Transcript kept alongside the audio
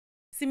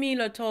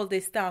Similo told the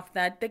staff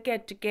that the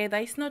get-together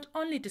is not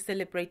only to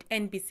celebrate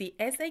NBC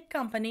as a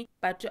company,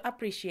 but to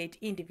appreciate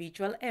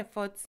individual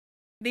efforts.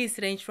 These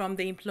range from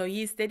the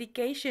employees'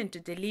 dedication to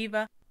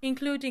deliver,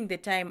 including the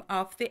time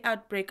of the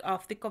outbreak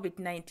of the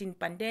COVID-19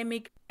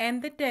 pandemic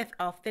and the death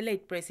of the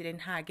late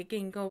President Hage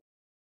Geingob.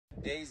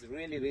 Today is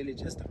really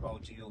just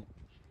about you.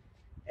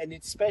 And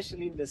it's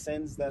especially in the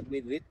sense that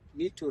we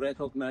need to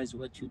recognize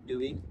what you're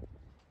doing.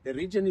 The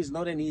region is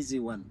not an easy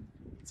one.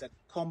 It's a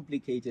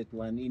complicated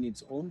one in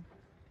its own.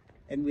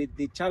 And with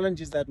the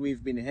challenges that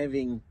we've been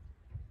having,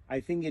 I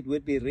think it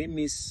would be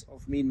remiss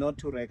of me not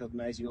to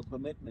recognize your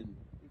commitment,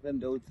 even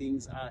though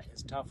things are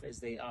as tough as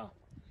they are.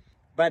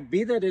 But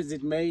be that as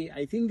it may,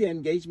 I think the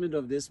engagement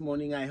of this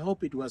morning, I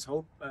hope it was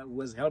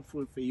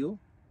helpful for you,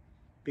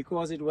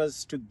 because it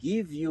was to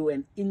give you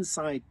an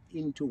insight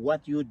into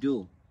what you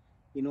do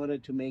in order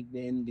to make the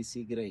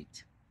NBC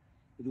great.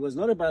 It was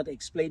not about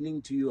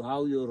explaining to you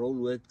how your role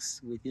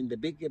works within the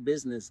bigger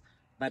business,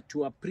 but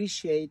to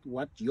appreciate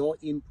what your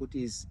input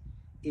is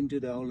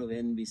into the whole of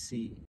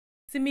NBC.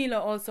 Similo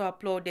also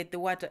applauded the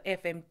Water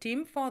FM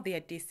team for their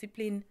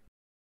discipline.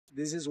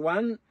 This is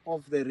one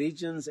of the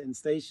regions and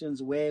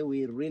stations where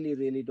we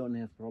really don't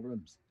have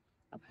problems,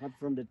 apart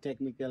from the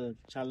technical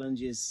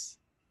challenges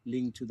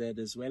linked to that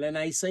as well. And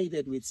I say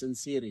that with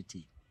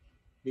sincerity,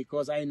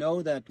 because I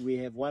know that we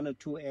have one or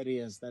two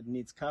areas that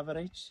needs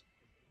coverage.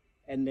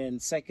 And then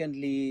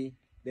secondly,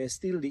 there's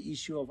still the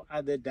issue of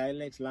other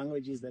dialect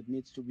languages that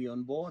needs to be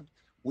on board.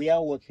 We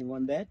are working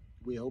on that.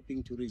 We're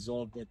hoping to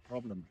resolve that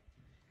problem.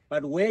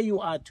 But where you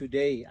are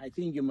today, I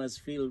think you must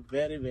feel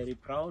very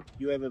proud.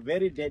 You have a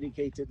very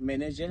dedicated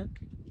manager,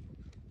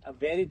 a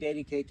very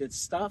dedicated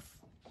staff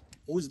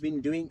who's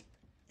been doing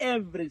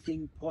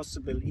everything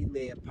possible in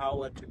their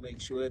power to make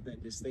sure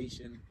that the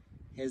station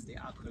has the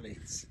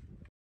accolades.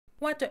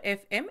 Water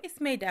FM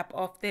is made up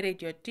of the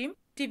radio team,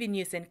 TV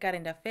News and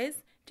Current Affairs,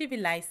 TV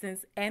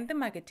License and the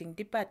Marketing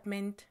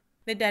Department.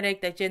 The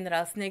Director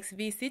General's next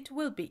visit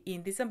will be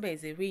in the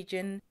Zambezi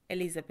region.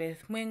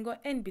 Elizabeth Mwengo,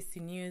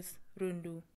 NBC News, Rundu.